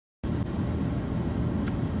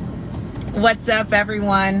What's up,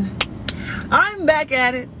 everyone? I'm back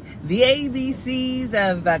at it. The ABCs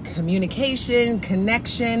of communication,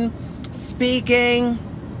 connection, speaking.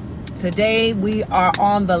 Today we are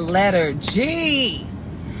on the letter G.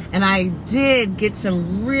 And I did get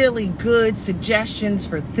some really good suggestions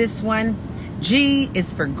for this one. G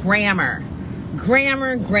is for grammar.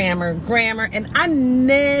 Grammar. And I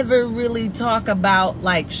never really talk about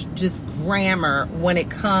like just grammar when it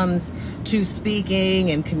comes to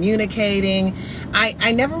speaking and communicating.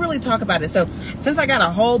 I never really talk about it. So since I got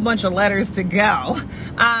a whole bunch of letters to go,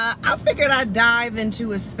 I figured I'd dive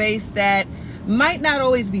into a space that might not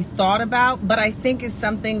always be thought about, but I think is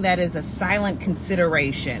something that is a silent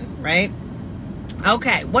consideration, right?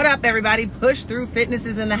 Okay, what up, everybody? Push Through Fitness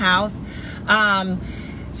is in the house.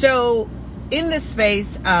 So in this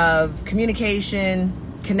space of communication,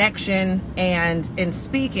 connection, and in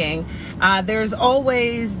speaking, there's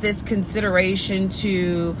always this consideration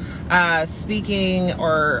to speaking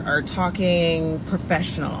or talking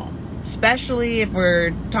professional, especially if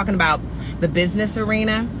we're talking about the business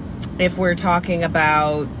arena, if we're talking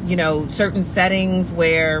about, you know, certain settings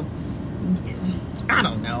where, I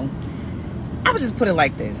don't know, I would just put it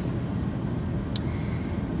like this.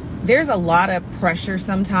 There's a lot of pressure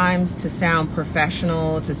sometimes to sound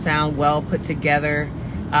professional, to sound well put together.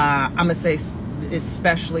 I'm gonna say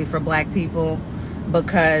especially for Black people,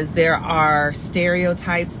 because there are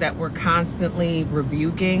stereotypes that we're constantly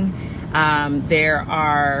rebuking. There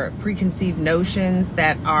are preconceived notions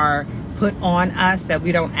that are put on us that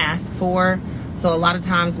we don't ask for. So a lot of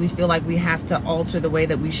times we feel like we have to alter the way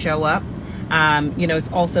that we show up. You know,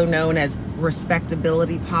 it's also known as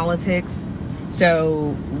respectability politics.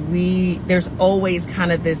 So there's always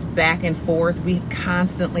kind of this back and forth. We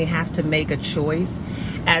constantly have to make a choice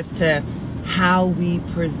as to how we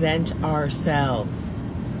present ourselves.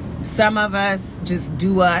 Some of us just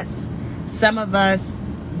do us. Some of us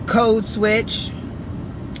code switch.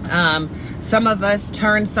 Some of us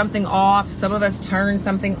turn something off. Some of us turn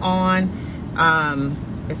something on.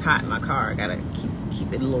 It's hot in my car. I gotta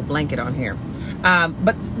keep it a little blanket on here.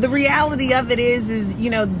 But the reality of it is, you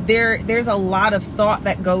know, there's a lot of thought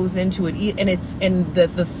that goes into it, and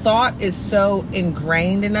the thought is so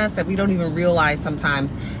ingrained in us that we don't even realize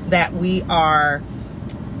sometimes that we are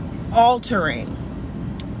altering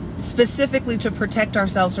specifically to protect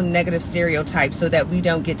ourselves from negative stereotypes so that we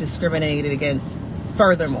don't get discriminated against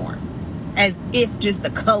furthermore, as if just the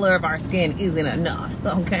color of our skin isn't enough,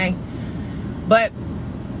 okay? But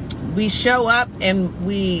we show up and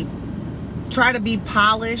we try to be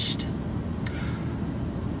polished.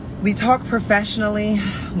 We talk professionally,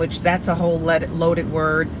 which that's a whole loaded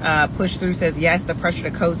word. Push Through says, yes, the pressure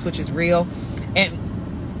to code switch is real. And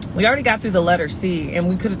we already got through the letter C, and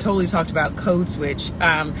we could have totally talked about code switch.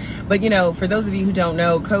 But, you know, for those of you who don't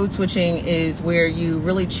know, code switching is where you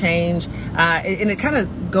really change, and it kind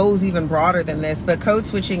of goes even broader than this, but code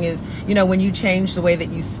switching is, you know, when you change the way that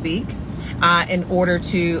you speak, in order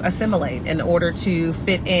to assimilate, in order to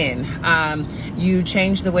fit in. You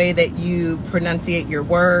change the way that you pronunciate your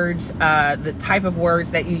words, the type of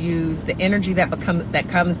words that you use, the energy that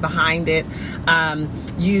comes behind it.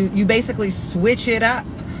 You basically switch it up.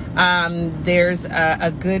 There's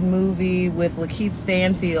a good movie with Lakeith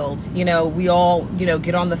Stanfield. You know, we all, you know,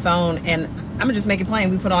 get on the phone, and I'm gonna just make it plain.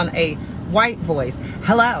 We put on a white voice.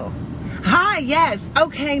 Hello. Hi, yes.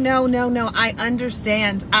 Okay, no. I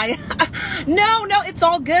understand. No, it's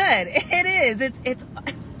all good. It is. It's,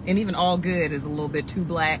 and even all good is a little bit too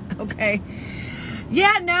Black. Okay.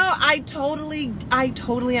 Yeah, no, I totally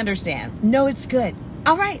understand. No, it's good.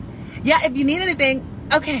 All right. Yeah, if you need anything,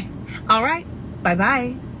 okay. All right.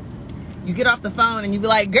 Bye-bye. You get off the phone and you be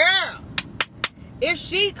like, girl, if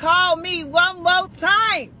she called me one more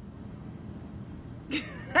time.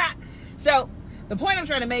 So the point I'm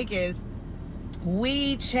trying to make is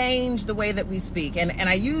we change the way that we speak. And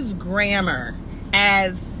I use grammar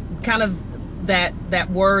as kind of that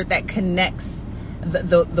word that connects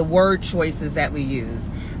the word choices that we use.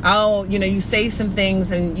 Oh, you know, you say some things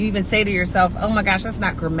and you even say to yourself, oh my gosh, that's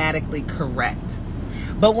not grammatically correct.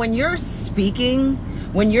 But when you're speaking,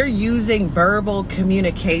 when you're using verbal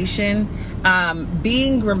communication,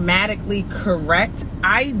 being grammatically correct,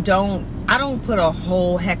 I don't put a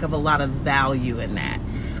whole heck of a lot of value in that.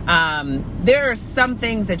 There are some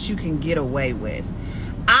things that you can get away with.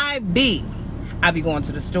 I be going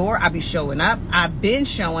to the store. I be showing up. I've been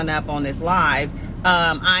showing up on this live.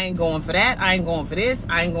 I ain't going for that. I ain't going for this.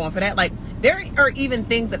 I ain't going for that. Like, there are even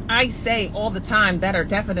things that I say all the time that are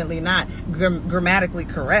definitely not grammatically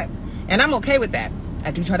correct. And I'm okay with that. I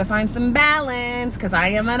do try to find some balance because I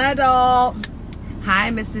am an adult. Hi,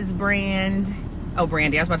 Mrs. Brand. Oh,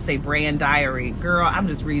 Brandy, I was about to say Brand Diary. Girl, I'm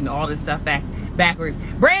just reading all this stuff backwards.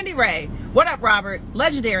 Brandy Ray. What up, Robert?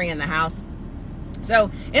 Legendary in the house.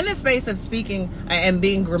 So in the space of speaking and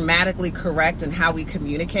being grammatically correct in how we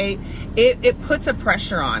communicate, it puts a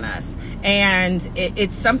pressure on us. And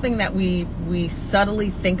it's something that we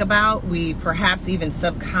subtly think about. We perhaps even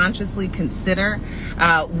subconsciously consider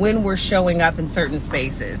when we're showing up in certain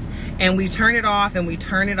spaces. And we turn it off and we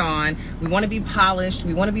turn it on. We want to be polished.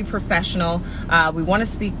 We want to be professional. We want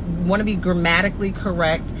to be grammatically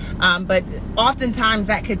correct. But oftentimes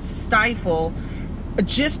that could stifle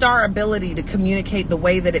just our ability to communicate the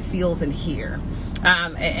way that it feels in here.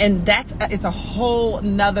 And it's a whole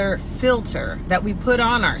nother filter that we put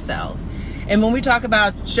on ourselves. And when we talk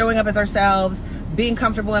about showing up as ourselves, being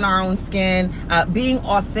comfortable in our own skin, being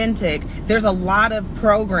authentic, there's a lot of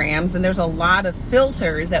programs and there's a lot of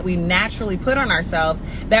filters that we naturally put on ourselves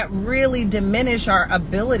that really diminish our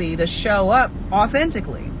ability to show up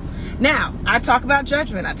authentically. Now, I talk about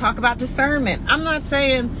judgment. I talk about discernment. I'm not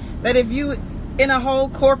saying that if you in a whole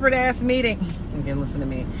corporate ass meeting, again, listen to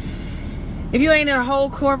me. If you ain't in a whole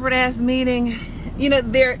corporate ass meeting, you know,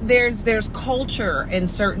 there's culture in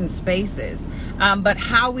certain spaces, but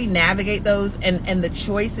how we navigate those and the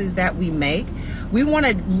choices that we make, we want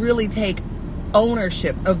to really take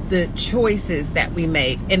ownership of the choices that we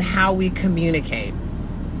make and how we communicate.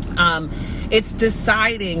 It's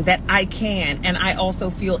deciding that I can, and I also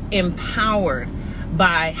feel empowered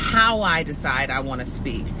by how I decide I want to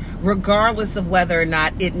speak, regardless of whether or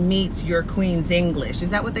not it meets your Queen's English.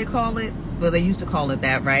 Is that what they call it? Well, they used to call it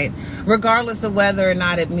that, right? Regardless of whether or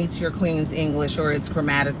not it meets your Queen's English or it's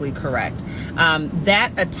grammatically correct.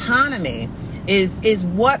 That autonomy is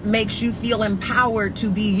what makes you feel empowered to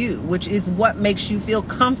be you, which is what makes you feel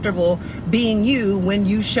comfortable being you when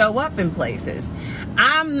you show up in places.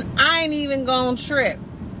 I ain't even gonna trip.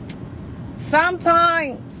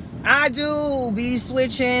 Sometimes I do be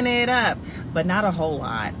switching it up, but not a whole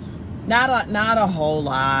lot. Not a whole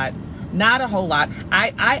lot. Not a whole lot.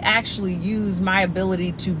 I actually use my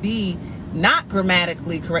ability to be not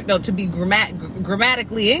grammatically correct, no, to be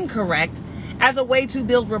grammatically incorrect as a way to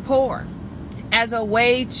build rapport, as a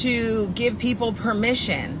way to give people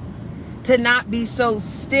permission to not be so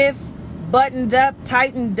stiff, buttoned up,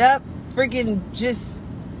 tightened up, freaking just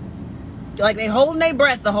like they holding their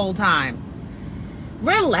breath the whole time.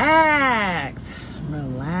 Relax.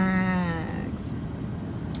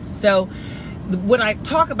 So when I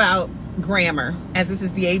talk about grammar, as this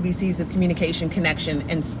is the ABCs of communication, connection,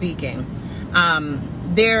 and speaking,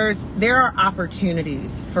 there are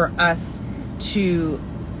opportunities for us to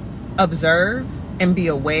observe and be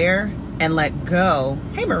aware and let go,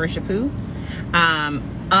 hey Marisha Pooh,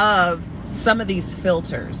 of some of these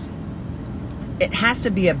filters. It has to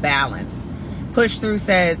be a balance. Push Through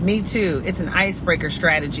says, me too. It's an icebreaker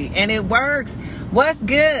strategy and it works. What's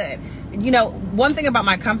good? You know, one thing about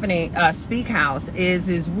my company, Speak House,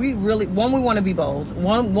 is we really, one, we want to be bold.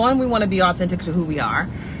 One, we want to be authentic to who we are.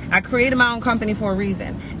 I created my own company for a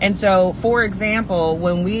reason. And so, for example,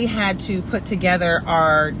 when we had to put together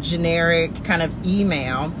our generic kind of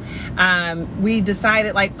email, we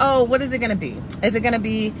decided like, oh, what is it going to be? Is it going to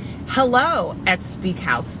be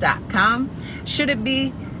hello@speakhouse.com? Should it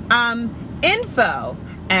be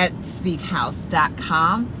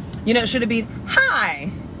info@speakhouse.com? You know, should it be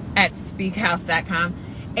hi@speakhouse.com?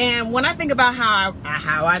 And when I think about how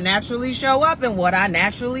I naturally show up and what I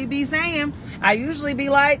naturally be saying, I usually be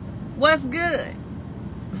like, what's good?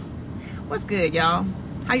 What's good, y'all?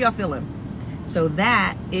 How y'all feeling? So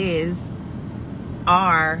that is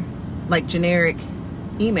our like generic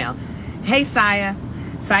email. Hey, Saya,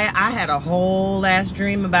 I had a whole ass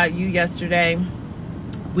dream about you yesterday.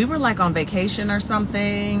 We were like on vacation or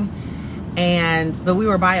something, but we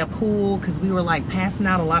were by a pool because we were like passing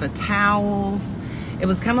out a lot of towels. It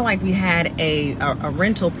was kind of like we had a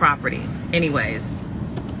rental property. Anyways,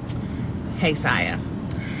 hey, Saya.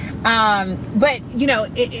 But you know,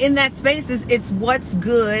 in that space it's what's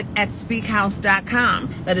good at speakhouse.com.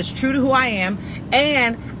 That is true to who I am,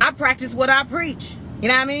 and I practice what I preach. You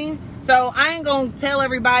know what I mean? So I ain't gonna tell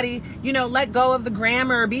everybody, you know, let go of the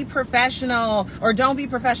grammar, be professional, or don't be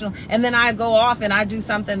professional, and then I go off and I do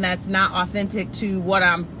something that's not authentic to what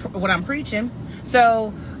I'm preaching.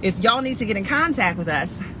 So if y'all need to get in contact with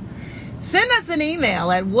us, send us an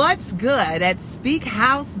email at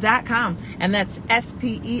what'sgood@speakhouse.com, and that's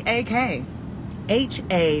SPEAKHAUS,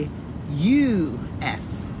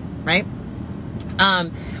 right?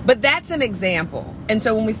 But that's an example. And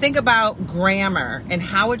so when we think about grammar and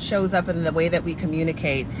how it shows up in the way that we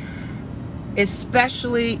communicate,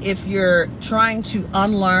 especially if you're trying to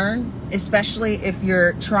unlearn, especially if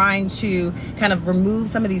you're trying to kind of remove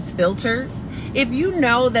some of these filters. If you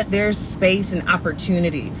know that there's space and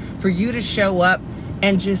opportunity for you to show up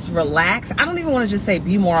and just relax. I don't even want to just say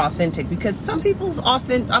be more authentic, because some people's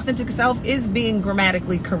authentic self is being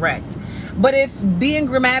grammatically correct. But if being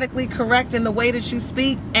grammatically correct in the way that you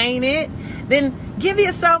speak ain't it, then give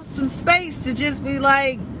yourself some space to just be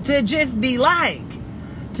like, to just be like.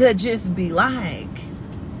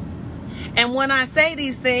 And when I say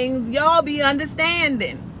these things, y'all be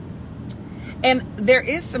understanding. And there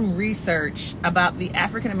is some research about the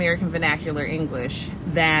African American vernacular English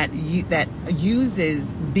that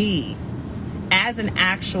uses be as an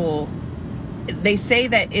actual, they say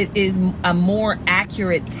that it is a more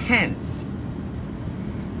accurate tense,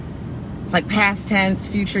 like past tense,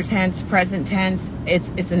 future tense, present tense.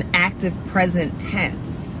 It's an active present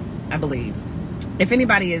tense, I believe. If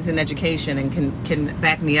anybody is in education and can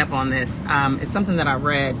back me up on this, it's something that I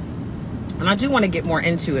read, and I do want to get more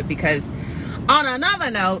into it, because on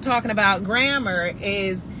another note, talking about grammar,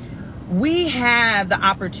 is we have the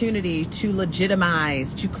opportunity to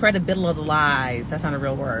legitimize, to credibilize, that's not a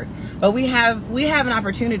real word, but we have an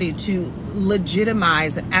opportunity to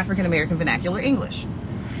legitimize African American vernacular English.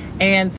 And